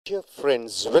Dear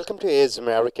friends, welcome to A's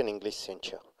American English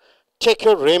Center. Take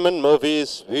your Raymond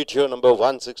Movies, video number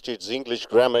 160, it's English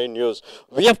Grammar in News.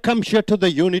 We have come here to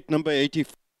the unit number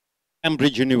 84,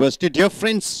 Cambridge University. Dear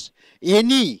friends,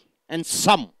 any and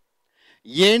some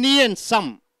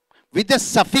with the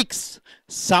suffix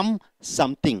some,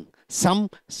 something, some,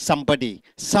 somebody,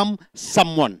 some,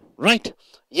 someone, right?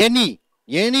 Any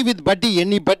with buddy,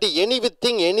 anybody, any with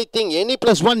thing, anything, any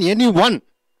plus one, anyone.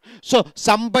 So,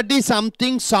 somebody,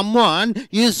 something, someone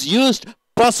is used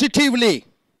positively.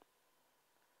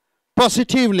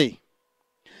 Positively.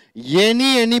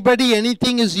 Anybody,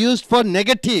 anything is used for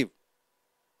negative.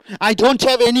 I don't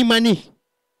have any money.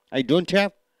 I don't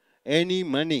have any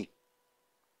money.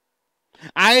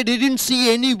 I didn't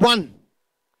see anyone.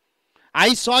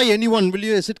 I saw anyone. Will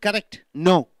you? Is it correct?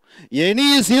 No.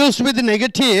 Any is used with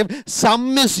negative.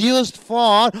 Some is used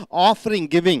for offering,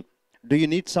 giving. Do you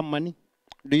need some money?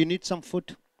 Do you need some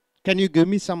food? Can you give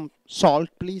me some salt,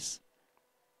 please?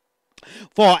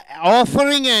 For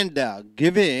offering and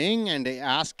giving and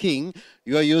asking,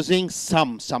 you are using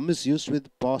some. Some is used with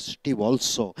positive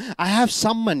also. I have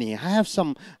some money. I have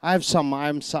some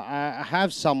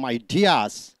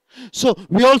ideas. So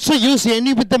we also use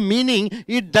any with the meaning.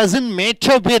 It doesn't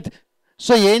matter with.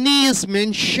 So any is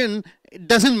mentioned. It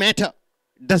doesn't matter.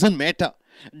 Doesn't matter.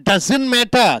 Doesn't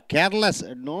matter. Careless.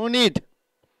 No need.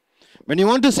 When you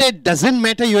want to say it doesn't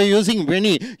matter, you are using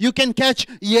any. You can catch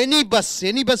any bus.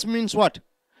 Any bus means what?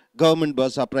 Government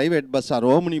bus or private bus or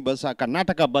Omni bus or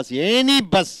Karnataka bus. Any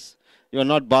bus you are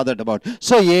not bothered about.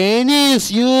 So any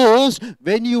is used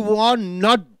when you are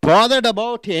not bothered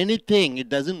about anything. It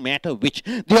doesn't matter which.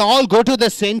 They all go to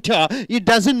the center. It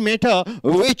doesn't matter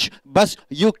which bus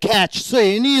you catch. So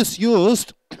any is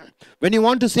used when you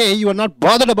want to say you are not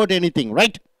bothered about anything,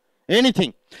 right?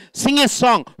 Anything. Sing a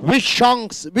song. Which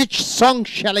song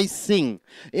shall I sing?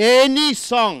 Any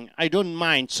song. I don't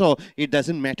mind. So it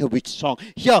doesn't matter which song.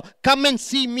 Here, come and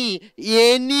see me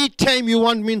anytime you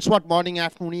want means what? Morning,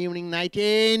 afternoon, evening, night,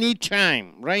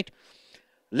 anytime. Right?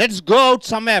 Let's go out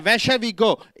somewhere. Where shall we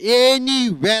go?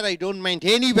 Anywhere, I don't mind.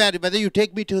 Anywhere, whether you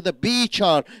take me to the beach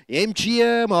or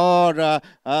MGM or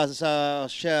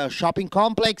shopping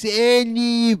complex,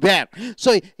 anywhere.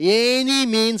 So, any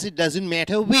means it doesn't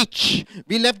matter which.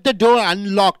 We left the door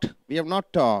unlocked. We have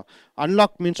not,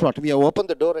 unlocked means what? We have opened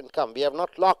the door and come. We have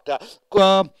not locked.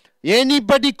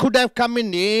 Anybody could have come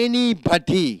in.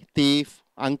 Anybody. Thief,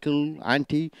 uncle,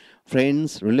 auntie,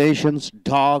 friends, relations,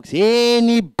 dogs,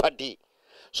 anybody.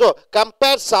 So,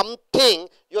 compare something,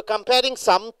 you are comparing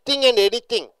something and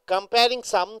anything. Comparing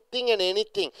something and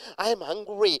anything. I am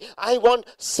hungry. I want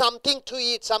something to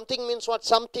eat. Something means what?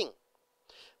 Something.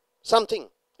 Something.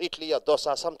 Idli or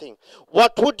dosa, something.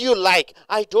 What would you like?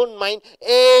 I don't mind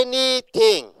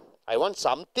anything. I want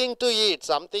something to eat.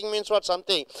 Something means what?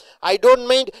 Something. I don't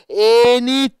mind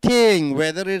anything.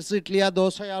 Whether it's idli or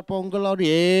dosa or pongal or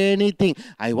anything.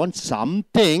 I want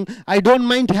something. I don't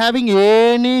mind having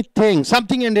anything.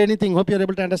 Something and anything. Hope you're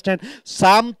able to understand.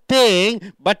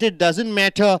 Something, but it doesn't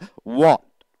matter what.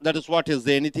 That is what is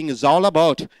the anything is all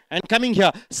about. And coming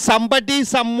here, somebody,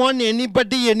 someone,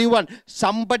 anybody, anyone.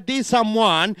 Somebody,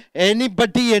 someone,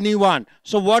 anybody, anyone.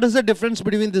 So what is the difference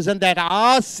between this and that?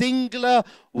 Are singular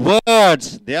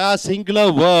words. They are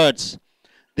singular words.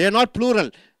 They are not plural.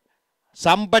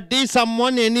 Somebody,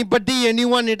 someone, anybody,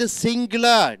 anyone. It is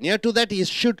singular. Near to that is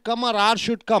should come or are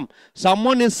should come.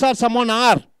 Someone is or someone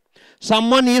are.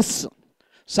 Someone is.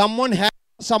 Someone has.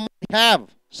 Someone have.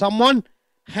 Someone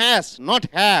has, not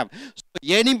have. So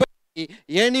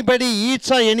anybody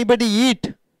eats or anybody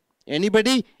eat.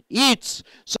 Anybody eats.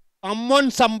 So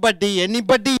someone, somebody,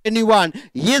 anybody, anyone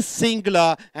is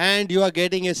singular and you are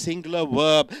getting a singular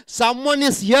verb. Someone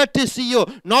is here to see you,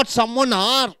 not someone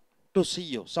are to see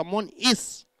you. Someone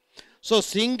is. So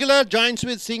singular joins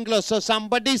with singular. So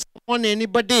somebody, someone,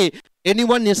 anybody,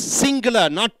 anyone is singular,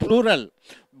 not plural.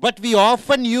 But we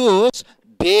often use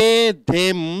they,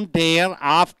 them, their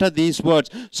after these words.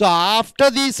 So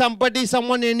after these somebody,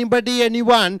 someone, anybody,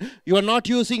 anyone, you are not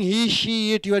using he,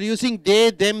 she, it. You are using they,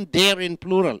 them, their in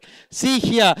plural. See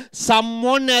here,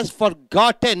 someone has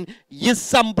forgotten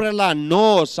his umbrella.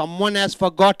 No, someone has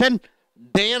forgotten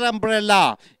their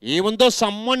umbrella. Even though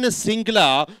someone is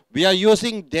singular, we are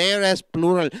using their as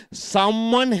plural.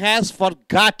 Someone has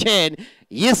forgotten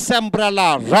his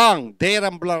umbrella. Wrong. Their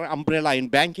umbrella. In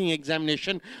banking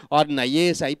examination or in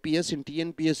IAS, IPS, in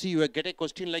TNPSC, you will get a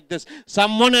question like this.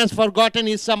 Someone has forgotten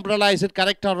his umbrella. Is it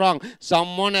correct or wrong?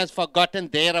 Someone has forgotten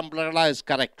their umbrella is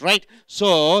correct, right?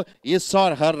 So, his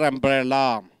or her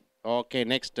umbrella. Okay,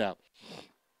 next.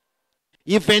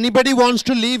 If anybody wants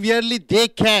to leave early, they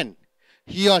can.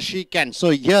 he or she can. So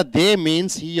here they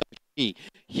means he or she.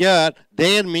 Here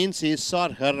there means his or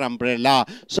her umbrella.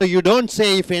 So you don't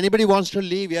say if anybody wants to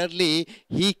leave early,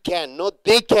 he can. No,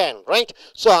 they can, right?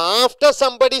 So after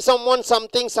somebody, someone,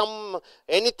 something,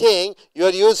 anything, you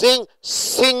are using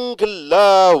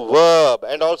singular verb.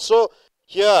 And also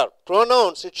here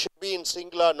pronouns, it should be in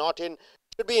singular, not in,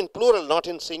 should be in plural, not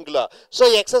in singular.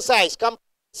 So exercise, complete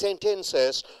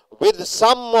sentences with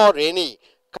some or any.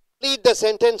 Complete the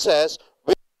sentences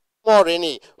with some or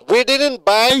any. We didn't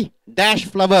buy dash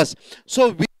flowers. So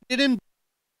we didn't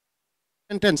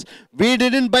sentence. We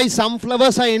didn't buy some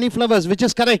flowers or any flowers, which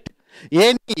is correct.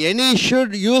 Any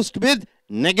should used with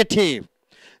negative.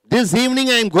 This evening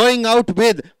I am going out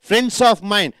with friends of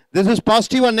mine. This is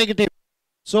positive or negative.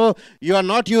 So you are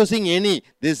not using any.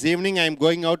 This evening I am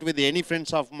going out with any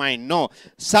friends of mine. No,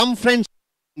 some friends,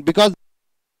 because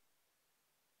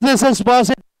this is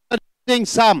positive, you are using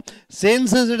some.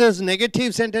 Since it is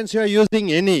negative sentence, you are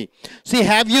using any. See,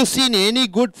 have you seen any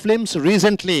good films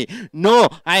recently? No,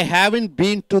 I haven't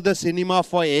been to the cinema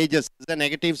for ages. This is a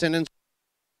negative sentence.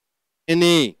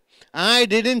 Any. I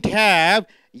didn't have.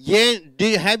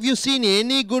 Have you seen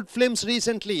any good films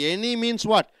recently? Any means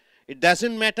what? It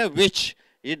doesn't matter which.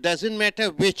 It doesn't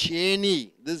matter which.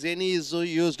 Any. This any is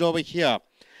used over here.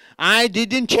 I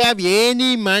didn't have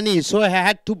any money, so I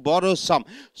had to borrow some.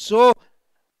 So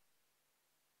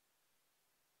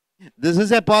this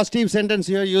is a positive sentence.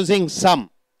 You are using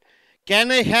some. Can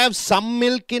I have some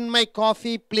milk in my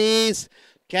coffee, please?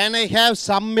 Can I have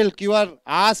some milk? You are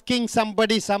asking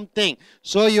somebody something,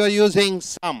 so you are using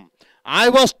some. I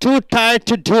was too tired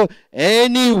to do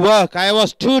any work. I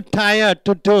was too tired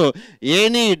to do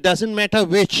any. It doesn't matter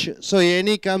which. So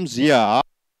any comes here.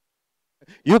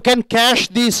 You can cash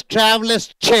this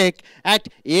traveler's check at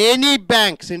any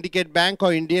bank, Syndicate Bank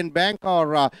or Indian Bank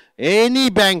or any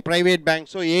bank, private bank.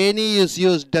 So any is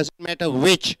used, doesn't matter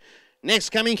which. Next,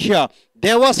 coming here,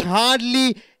 there was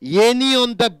hardly any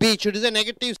on the beach. It is a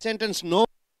negative sentence. No one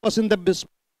was in the beach.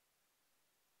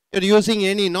 You're using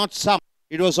any, not some.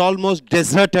 It was almost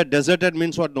deserted. Deserted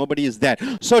means what? Nobody is there.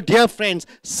 So dear friends,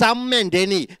 some and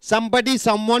any. Somebody,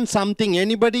 someone, something.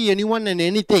 Anybody, anyone and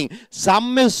anything.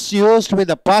 Some is used with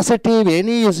a positive.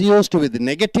 Any is used with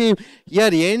negative. Here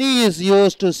any is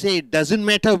used to say it doesn't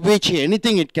matter which.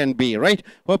 Anything it can be. Right?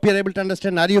 Hope you're able to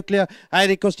understand. Are you clear? I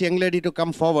request young lady to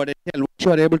come forward and tell what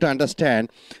you are able to understand.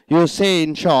 You say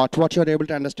in short what you are able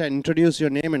to understand. Introduce your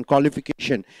name and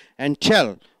qualification. And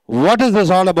tell what is this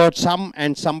all about? Some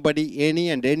and somebody, any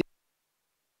and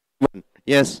anyone.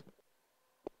 Yes.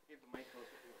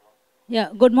 Yeah,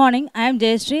 good morning. I am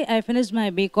Jayashree. I finished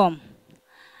my BCom.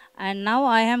 And now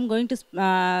I am going to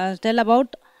tell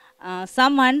about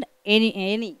some and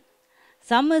any.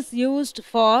 Some is used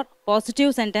for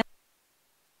positive sentence,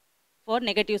 for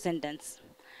negative sentence.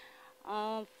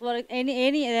 For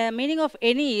any meaning of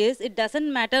any is it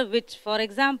doesn't matter which. For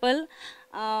example,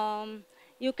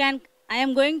 you can. I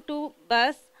am going to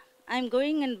bus. I am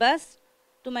going in bus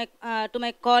to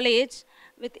my college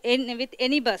with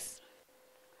any bus.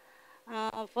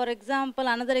 For example,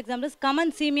 another example is come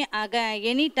and see me again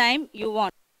anytime you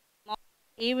want,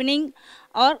 evening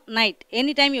or night,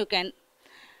 anytime you can.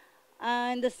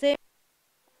 And the same,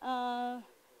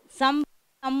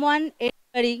 someone,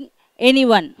 anybody,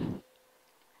 anyone.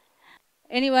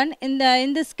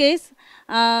 In this case,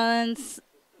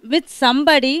 with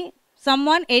somebody,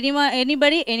 someone, anyone,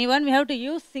 anybody, anyone, we have to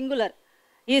use singular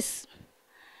is.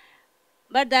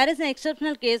 But there is an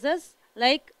exceptional cases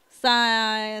like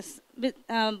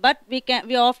but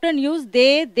we often use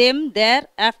they, them, their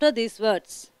after these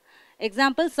words.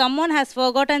 Example, someone has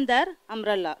forgotten their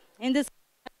umbrella. In this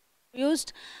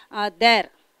used their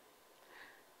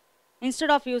instead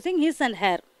of using his and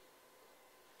her.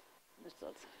 That's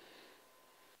all.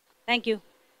 Thank you.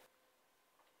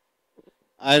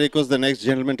 I request the next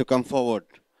gentleman to come forward.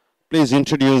 Please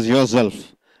introduce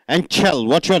yourself and tell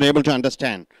what you are able to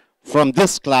understand from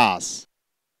this class.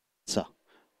 Sir.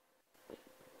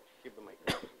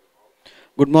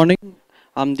 Good morning.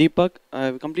 I'm Deepak.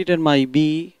 I've completed my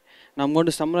BE. Now I'm going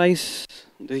to summarize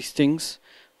these things.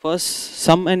 First,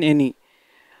 some and any.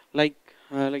 Like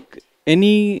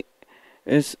any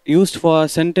is used for a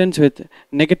sentence with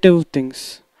negative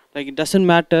things. Like it doesn't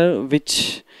matter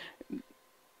which.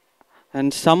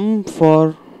 And some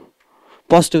for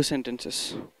positive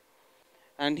sentences.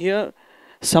 And here,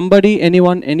 somebody,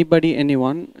 anyone, anybody,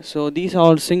 anyone. So these are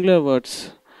all singular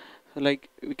words. Like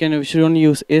we should only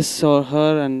use is or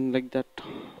her and like that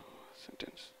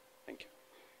sentence. Thank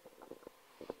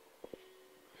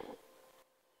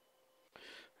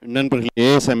you. நண்பர்களே,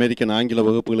 as American ஆங்கில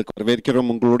வகுப்புகளுக்கு வரவேற்கிறோம்.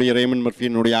 உங்களுடைய ramen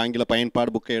மர்ஃபியினுடைய ஆங்கில பயன்பாடு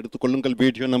புக்கை எடுத்துக்கொள்ளுங்கள்.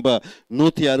 Video number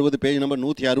 160, page number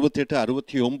 168,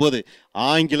 69,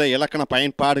 ஆங்கில இலக்கண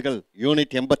பயன்பாடுகள்,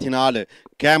 யூனிட் 84,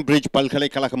 கேம்பிரிட்ஜ்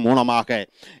பல்கலைக்கழகம் மூலமாக.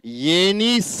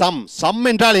 எனி சம்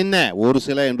என்றால் என்ன? ஒரு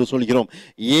சில என்று சொல்கிறோம்.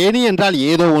 எனி என்றால்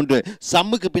ஏதோ ஒன்று.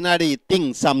 சம்முக்கு பின்னாடி திங்,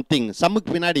 சம்திங்.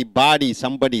 சம்முக்கு பின்னாடி பாடி,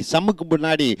 சம்படி. சம்முக்கு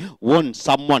பின்னாடி one,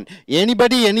 someone.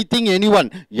 Anybody, anything,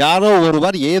 anyone. யாரோ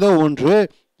ஒருவர், ஏதோ ஒன்று,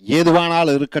 ஏதுவானால்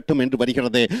இருக்கட்டும் என்று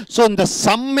வருகிறது. ஸோ இந்த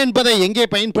சம் என்பதை எங்கே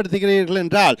பயன்படுத்துகிறீர்கள்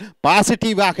என்றால்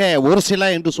பாசிட்டிவாக ஒரு சில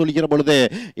என்று சொல்கிற பொழுது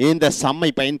இந்த சம்மை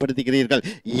பயன்படுத்துகிறீர்கள்.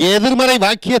 எதிர்மறை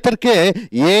வாக்கியத்திற்கு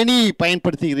எனி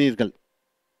பயன்படுத்துகிறீர்கள்.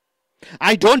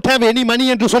 I don't have any money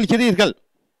என்று சொல்கிறீர்கள்.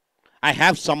 ஐ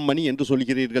ஹாவ் சம் மணி என்று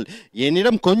சொல்கிறீர்கள்.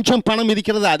 என்னிடம் கொஞ்சம் பணம்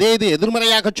இருக்கிறது. அதே இது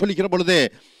எதிர்மறையாக சொல்கிற பொழுது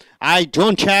I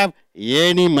don't have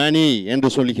any money என்று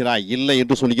சொல்கிறாய், இல்லை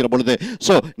என்று சொல்கிற பொழுது.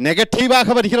 ஸோ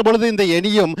நெகட்டிவாக வருகிற பொழுது இந்த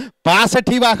எனியும்,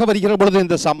 பாசிட்டிவாக வருகிற பொழுது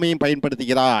இந்த சம்மையும்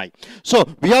பயன்படுத்துகிறாய். So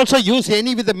we also use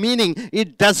any with the meaning it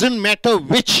doesn't matter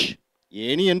which.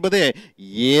 Any என்பது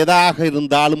ஏதாக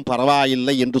இருந்தாலும்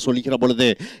பரவாயில்லை என்று சொல்கிற பொழுது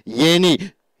எனி,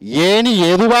 ஏனி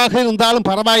எதுவாக இருந்தாலும்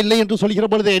பரவாயில்லை என்று சொல்கிற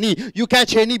பொழுது any. You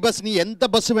catch any bus. நீ எந்த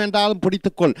பஸ் வேண்டாலும்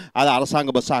பிடித்துக்கொள். அது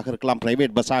அரசாங்க பஸ்ஸாக இருக்கலாம்,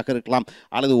 பிரைவேட் பஸ்ஸாக இருக்கலாம்,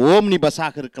 அல்லது ஓம்னி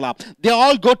பஸ்ஸாக இருக்கலாம். they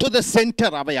all go to the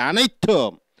center. அவை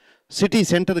அனைத்தும் சிட்டி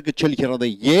சென்டருக்கு செல்கிறது.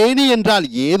 ஏனி என்றால்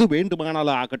ஏது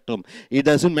வேண்டுமானாலும் ஆகட்டும். it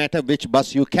doesn't matter which bus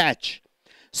you catch.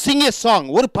 Sing a song.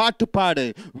 ஒரு பாட்டு பாடு.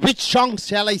 Which song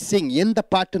shall I sing? எந்த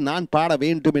பாட்டு நான் பாட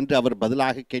வேண்டும் என்று அவர்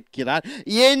பதிலாக கேட்கிறார்.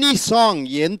 Any song,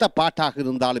 எந்த பாட்டாக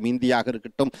இருந்தாலும், இந்தியாக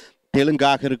இருக்கட்டும்,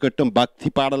 தெலுங்காக இருக்கட்டும்,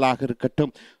 பக்தி பாடலாக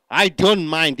இருக்கட்டும், I don't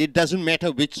mind. It doesn't matter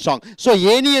which song. So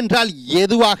any என்றால்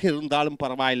எதுவாக இருந்தாலும்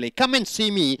பரவாயில்லை. Come and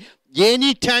see me any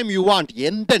time you want.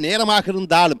 எந்த நேரமாக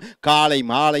இருந்தாலும், காலை,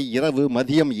 மாலை, இரவு,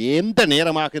 மதியம், எந்த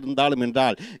நேரமாக இருந்தாலும்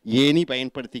என்றால் any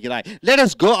பயன்படுத்துகிறாய். Let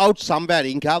us go out somewhere.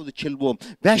 எங்காவது செல்வோம்.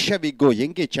 வேர் ஷல் வி கோ?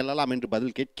 எங்கே செல்லலாம் என்று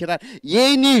பதில் கேட்கிறார்.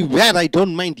 Any where, I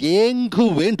don't mind. எங்கு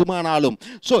வேண்டுமானாலும்.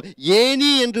 ஸோ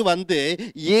எனி என்று வந்து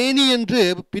எனி என்று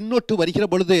பின்னொட்டு வருகிற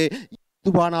பொழுது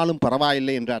எதுவானாலும்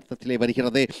பரவாயில்லை என்ற அர்த்தத்திலே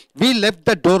வருகிறது. we left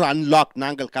the door unlocked.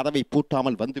 நாங்கள் கதவை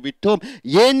பூட்டாமல் வந்து விட்டோம்.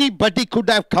 anybody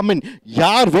could have come in.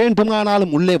 யார்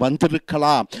வேண்டுமானாலும் உள்ளே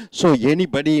வந்திருக்கலாம். ஸோ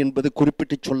anybody என்பது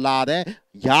குறிப்பிட்டு சொல்லாத,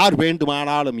 யார்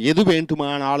வேண்டுமானாலும், எது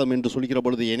வேண்டுமானாலும் என்று சொல்கிற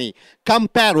பொழுது எனி.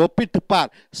 கம்பேர், ஒப்பிட்டு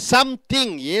பார்.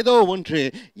 சம்திங், ஏதோ ஒன்று.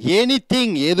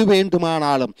 எனிதிங், எது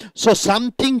வேண்டுமானாலும். ஸோ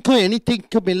சம்திங்க்கும்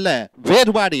எனிதிங்க்கும் இல்லை,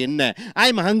 வேறுபாடு என்ன? ஐ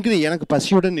எம் ஹங்க்ரி, எனக்கு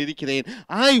பசியுடன் இருக்கிறேன்.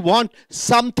 I want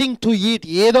something to eat,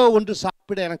 ஏதோ ஒன்று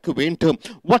சாப்பிட எனக்கு வேண்டும்.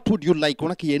 What would you like?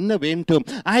 உனக்கு என்ன வேண்டும்?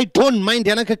 ஐ டோன்ட்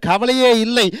மைண்ட், எனக்கு கவலையே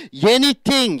இல்லை.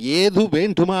 எனிதிங், ஏது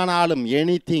வேண்டுமானாலும்.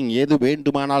 எனிதிங், எது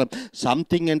வேண்டுமானாலும்.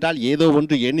 சம்திங் என்றால் ஏதோ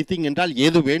ஒன்று, எனிதிங் என்றால்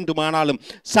எது வேண்டுமானாலும்.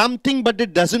 Something but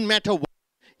it doesn't matter.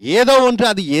 ஏதோ ஒன்று,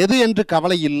 அது எது என்று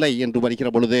கவலை இல்லை என்று வருகிற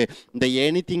பொழுது இந்த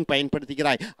எனிதிங்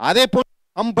பயன்படுத்துகிறாய். அதே போல்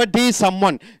somebody,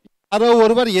 someone, யாரோ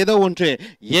ஒருவர், ஏதோ ஒன்று.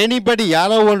 எனிபடி,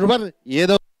 யாரோ ஒருவர்,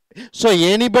 ஏதோ. ஸோ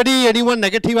எனிபடி, எனிஒன்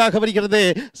நெகட்டிவாக வருகிறது.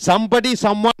 somebody,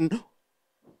 someone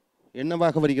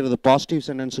என்னவாக வருகிறது? பாசிட்டிவ்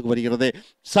சென்டென்ஸுக்கு வருகிறது.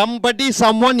 somebody,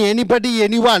 someone, anybody,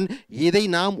 anyone, இதை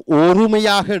நாம்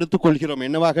ஒருமையாக எடுத்துக்கொள்கிறோம்.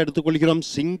 என்னவாக எடுத்துக்கொள்கிறோம்?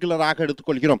 சிங்குலராக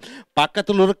எடுத்துக்கொள்கிறோம்.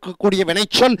 பக்கத்தில் இருக்கக்கூடிய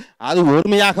வினைச்சொல் அது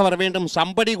ஒருமையாக வர வேண்டும்.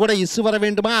 somebody கூட இஸ் வர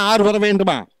வேண்டுமா, ஆர் வர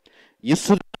வேண்டுமா? இஸ்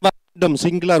வர வேண்டும்,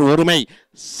 சிங்குலர், ஒருமை.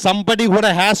 somebody கூட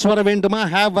ஹேஸ் வர வேண்டுமா,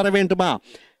 ஹேவ் வர வேண்டுமா?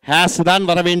 ஹேஸ் தான்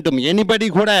வர வேண்டும். எனிபடி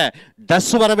கூட டஸ்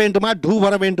வர வேண்டுமா, டூ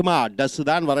வர வேண்டுமா? டஸ்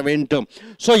தான் வர வேண்டும்.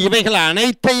 ஸோ இவைகள்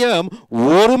அனைத்தையும்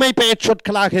ஒருமை பெயர்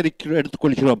சொற்களாக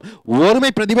எடுத்துக்கொள்கிறோம்,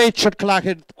 ஒருமை பிரதிபெயர் சொற்களாக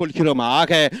எடுத்துக்கொள்கிறோம்.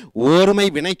 ஆக ஒருமை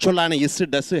வினைச்சொல்லான இஸ்,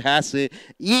 டஸ், ஹேஸ்,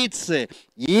 ஈட்ஸ்,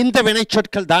 இந்த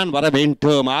வினைச்சொற்கள் தான் வர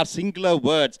வேண்டும். R singular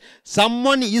words.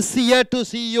 someone is here to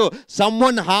see you.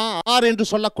 someone R என்று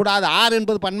சொல்லக்கூடாது. ஆர்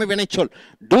என்பது பன்மை வினைச்சொல்,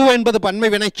 டூ என்பது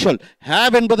பன்மை வினைச்சொல்,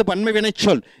 ஹேவ் என்பது பன்மை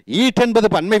வினைச்சொல், ஈட் என்பது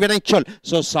பன்மை வினைச்சொல்.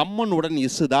 ஸோ someone உடன்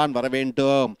இஸ் தான் வர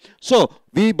வேண்டும். So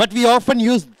but we often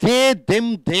use they, them,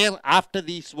 their after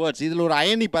these words. இதில் ஒரு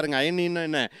அயனி பாருங்க. அயனின்னா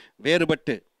என்ன?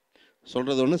 வேறுபட்டு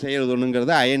சொல்றது ஒன்று, செய்யறது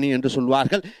ஒன்றுங்கிறது அயனி என்று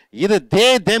சொல்வார்கள். இது தே,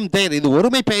 தெம், தேர், இது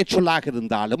ஒருமை பெயர் சொல்லாக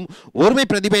இருந்தாலும், ஒருமை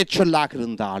பிரதிபெயர் சொல்லாக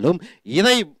இருந்தாலும்,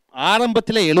 இதை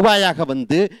ஆரம்பத்தில் எழுவாயாக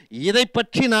வந்து இதை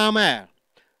பற்றி நாம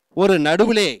ஒரு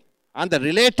நடுவிலே அந்த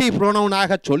ரிலேட்டிவ்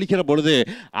ப்ரோனவுனாக சொல்லிக்கிற பொழுது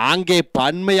அங்கே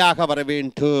பன்மையாக வர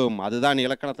வேண்டும். அதுதான்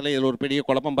இலக்கணத்தில் இதில் ஒரு பெரிய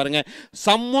குழப்பம் பாருங்க.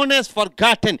 someone has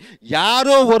forgotten,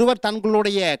 யாரோ ஒருவர்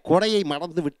தங்களுடைய கொடையை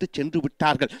மறந்து விட்டு சென்று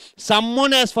விட்டார்கள்.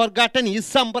 someone has forgotten his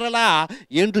umbrella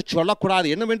என்று சொல்லக்கூடாது.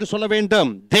 என்னவென்று சொல்ல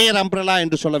வேண்டும்? their umbrella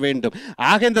என்று சொல்ல வேண்டும்.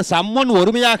 ஆக இந்த someone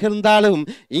ஒருமையாக இருந்தாலும்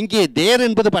இங்கே their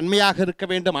என்பது பன்மையாக இருக்க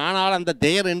வேண்டும். ஆனால் அந்த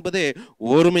their என்பது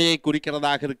ஒருமையை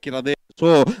குறிக்கிறதாக இருக்கிறது. ஸோ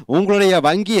உங்களுடைய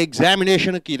வங்கி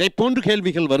எக்ஸாமினேஷனுக்கு இதை போன்று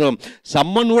கேள்விகள் வரும்.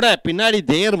 சம்மனோட பின்னாடி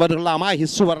தேர் வரலாமா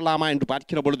ஹிஸ் வரலாமா என்று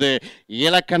பார்க்கிற பொழுது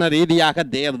இலக்கண ரீதியாக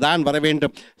தேர் தான் வர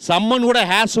வேண்டும். சம்மன் கூட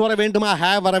ஹேஸ் வர வேண்டுமா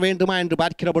ஹேவ் வர வேண்டுமா என்று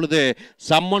பார்க்கிற பொழுது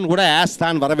சம்மன் கூட ஹேஸ்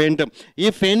தான் வர வேண்டும்.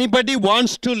 If anybody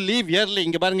wants to leave yearly,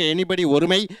 இங்கே பாருங்க எனிபடி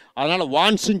ஒருமை, அதனால்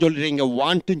வாண்ட்ஸ்ன்னு சொல்கிறீங்க,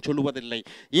 வாண்ட்டுன்னு சொல்லுவதில்லை.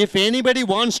 If anybody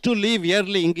wants to leave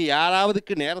yearly, இங்கு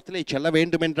யாராவதுக்கு நேரத்தில் செல்ல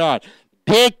வேண்டும் என்றால்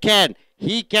they can,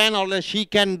 he can or she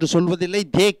can என்று சொல்வதில்லை,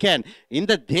 they can.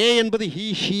 இந்த they என்பது he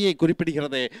sheயை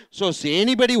குறிப்பிடுகிறது. ஸோ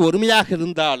anybody ஒருமையாக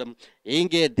இருந்தாலும்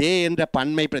இங்கே they என்ற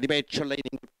பன்மை பிரதிபெயர் சொல்லை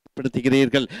நீங்கள்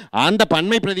குறிப்பிடுத்துகிறீர்கள். அந்த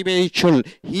பன்மை பிரதிபெயர் சொல்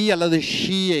he அல்லது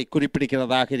sheயை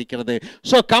குறிப்பிடுகிறதாக இருக்கிறது.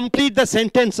 ஸோ கம்ப்ளீட் த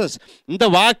சென்டென்சஸ், இந்த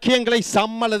வாக்கியங்களை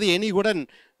some அல்லது anyயுடன்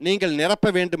நீங்கள் நிரப்ப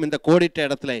வேண்டும். இந்த கோடிட்ட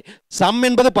இடத்துல சம்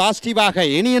என்பது பாசிட்டிவாக,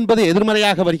 எனி என்பது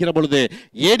எதிர்மறையாக வருகிற பொழுது,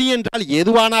 எனி என்றால்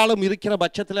எதுவானாலும் இருக்கிற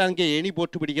பட்சத்தில் அங்கே எனி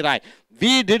போட்டு விடுகிறாய்.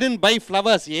 we didn't buy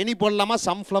flowers, any போடலாமா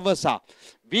some flowers-ஆ?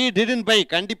 we didn't buy,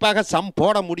 கண்டிப்பாக some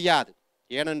போட முடியாது.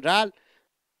 ஏனென்றால்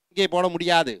இங்கே போட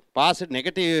முடியாது,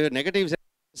 நெகட்டிவ்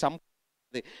சம்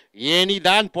ஏனி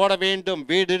தான் போட வேண்டும்.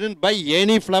 we didn't buy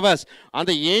any flowers.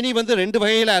 அந்த ஏனி வந்து ரெண்டு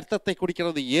வகையில் அர்த்தத்தை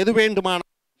குறிக்கிறது. எது வேண்டுமானால்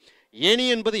ஏனி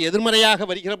என்பது எதிர்மறையாக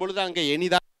வருகிற பொழுது அங்கே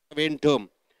எனிதான் வேண்டும்.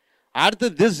 அடுத்து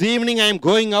this evening I am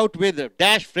going out with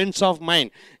dash friends of mine,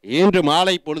 இன்று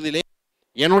மாலை பொழுதிலே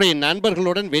என்னுடைய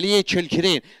நண்பர்களுடன் வெளியே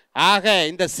செல்கிறேன். ஆக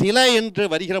இந்த சில என்று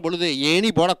வருகிற பொழுது ஏனி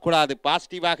போடக்கூடாது,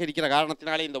 பாசிட்டிவாக இருக்கிற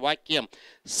காரணத்தினாலே இந்த வாக்கியம்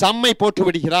சம்மை போட்டு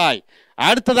விடுகிறாய்.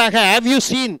 அடுத்ததாக have you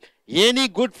seen any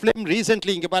good film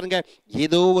recently, இங்கே பாருங்க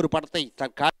ஏதோ ஒரு படத்தை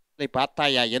தற்காலத்தை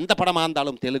பார்த்தாயா, எந்த படமாக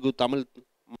இருந்தாலும் தெலுங்கு தமிழ்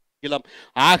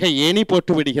ஆக ஏனி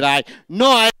போட்டு விடுகிறாய். No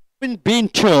I haven't been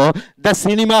to the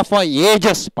cinema for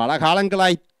ages, பல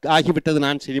காலங்களாய் ஆகிவிட்டது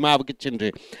நான் சினிமாவுக்கு சென்று.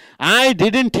 ஐ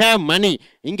didn't have money,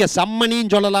 இங்கே சம்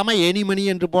மணின்னு சொல்லலாமா எனி மணி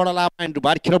என்று போடலாமா என்று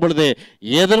பார்க்கிற பொழுது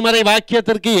எதிர்மறை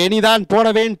வாக்கியத்திற்கு எனிதான் போட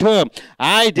வேண்டும்.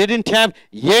 ஐ didn't have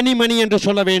any money என்று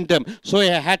சொல்ல வேண்டும். so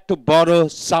I had to borrow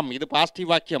some, இது பாசிட்டிவ்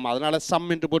வாக்கியம், அதனால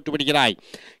சம் என்று போட்டு விடுகிறாய்.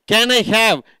 can I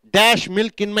have dash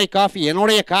milk in my coffee,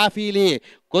 என்னுடைய காஃபியிலே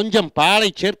கொஞ்சம் பாலை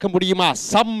சேர்க்க முடியுமா,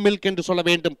 சம் மில்க் என்று சொல்ல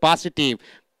வேண்டும், பாசிட்டிவ்.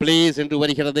 ப்ளீஸ் என்று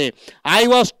வருகிறது. I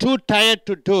was two tired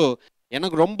to two,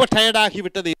 எனக்கு ரொம்ப டயர்ட்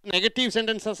ஆகிவிட்டது, நெகட்டிவ்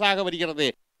சென்டென்சஸ் ஆக வருகிறது.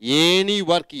 எனி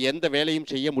ஒர்க், எந்த வேலையும்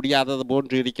செய்ய முடியாதது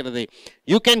போன்று இருக்கிறது.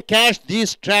 You can cash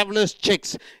these travellers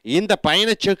sex, இந்த பயண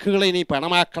செக்குகளை நீ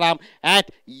பணமாக்கலாம். அட்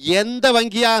எந்த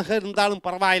வங்கியாக இருந்தாலும்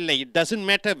பரவாயில்லை, இட் டசன்ட்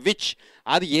மேட்டர் விச்,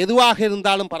 அது எதுவாக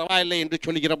இருந்தாலும் பரவாயில்லை என்று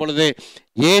சொல்கிற பொழுது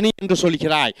ஏனி என்று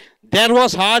சொல்கிறாய். There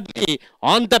was Hartley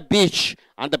on the beach,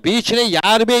 அந்த பீச்சிலே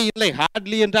யாருமே இல்லை.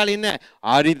 ஹார்ட்லி என்றால் என்ன,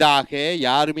 அரிதாக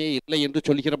யாருமே இல்லை என்று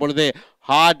சொல்கிற பொழுது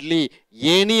ஹார்ட்லி.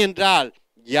 ஏனி என்றால்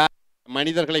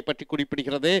மனிதர்களை பற்றி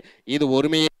குறிப்பிடுகிறது, இது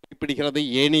ஒருமையை குறிப்பிடுகிறது.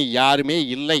 ஏனி யாருமே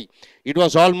இல்லை. It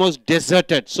was almost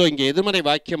deserted. So இங்கே எதிர்மறை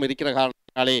வாக்கியம் இருக்கிற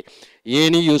காரணத்தினாலே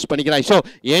any use பண்ணிக்கிறாய். So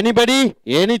anybody,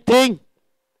 anything,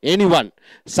 anyone,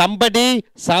 somebody,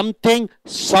 something,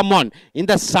 someone,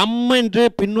 இந்த சம் என்று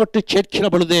பின்னொட்டு சேர்க்கிற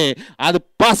பொழுது அது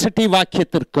பாசிட்டிவ்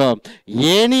வாக்கியத்திற்கும்,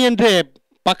 ஏனி என்று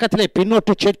பக்கத்திலே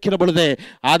பின்னொட்டு சேர்க்கிற பொழுது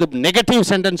அது நெகட்டிவ்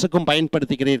சென்டென்ஸுக்கும்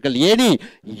பயன்படுத்துகிறீர்கள். ஏனி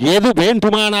எது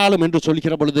வேண்டுமானாலும் என்று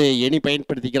சொல்கிற பொழுது ஏனி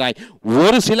பயன்படுத்துகிறாய்.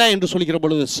 ஒரு சில என்று சொல்கிற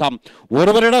பொழுது சம்.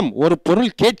 ஒருவரிடம் ஒரு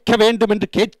பொருள் கேட்க வேண்டும் என்று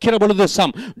கேட்கிற பொழுது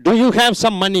some. To you have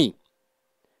some money,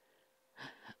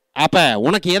 அப்ப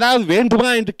உனக்கு ஏதாவது வேண்டுமா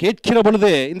என்று கேட்கிற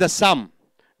பொழுது இந்த some.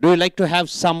 To you like to have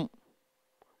some,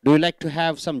 to you like to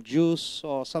have some juice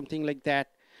or something like that,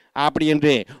 அப்படி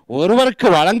என்று ஒருவருக்கு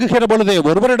வழங்குகிற பொழுது,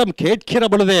 ஒருவரிடம் கேட்கிற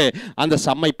பொழுது அந்த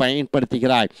சம்மை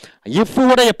பயன்படுத்துகிறாய்.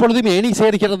 இஃப்வோட எப்பொழுதும் எனி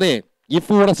சேர்கிறது,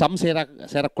 இஃப்வோட சம்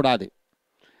சேரக்கூடாது.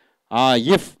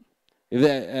 If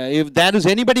there is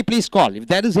anybody please call,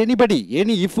 if there is anybody,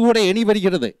 any இஃப்வோட any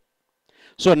வருகிறது.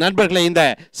 ஸோ நண்பர்களே, இந்த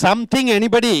something,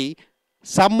 anybody,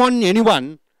 someone, anyone,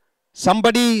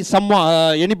 somebody,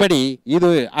 anybody, இது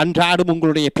அன்றாடும்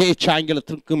உங்களுடைய பேச்சு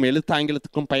ஆங்கிலத்திற்கும் எழுத்து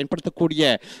ஆங்கிலத்திற்கும் பயன்படுத்தக்கூடிய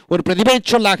ஒரு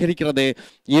பிரதிபெயர் சொல்லாக இருக்கிறது.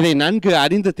 இதை நன்கு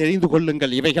அறிந்து தெரிந்து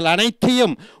கொள்ளுங்கள். இவைகள்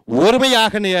அனைத்தையும்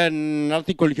ஒருமையாக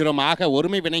நடத்தி கொள்கிறோம். ஆக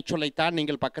ஒருமை வினைச்சொல்லைத்தான்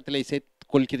நீங்கள் பக்கத்திலே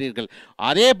சேர்த்து கொள்கிறீர்கள்.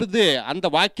 அதே இது அந்த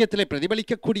வாக்கியத்திலே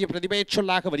பிரதிபலிக்கக்கூடிய பிரதிபெயர்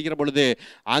சொல்லாக வருகிற பொழுது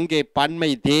அங்கே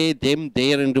பன்மை தே, தெம்,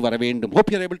 தேர் என்று வர வேண்டும்.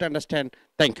 Hope you are able to understand.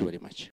 Thank you very much.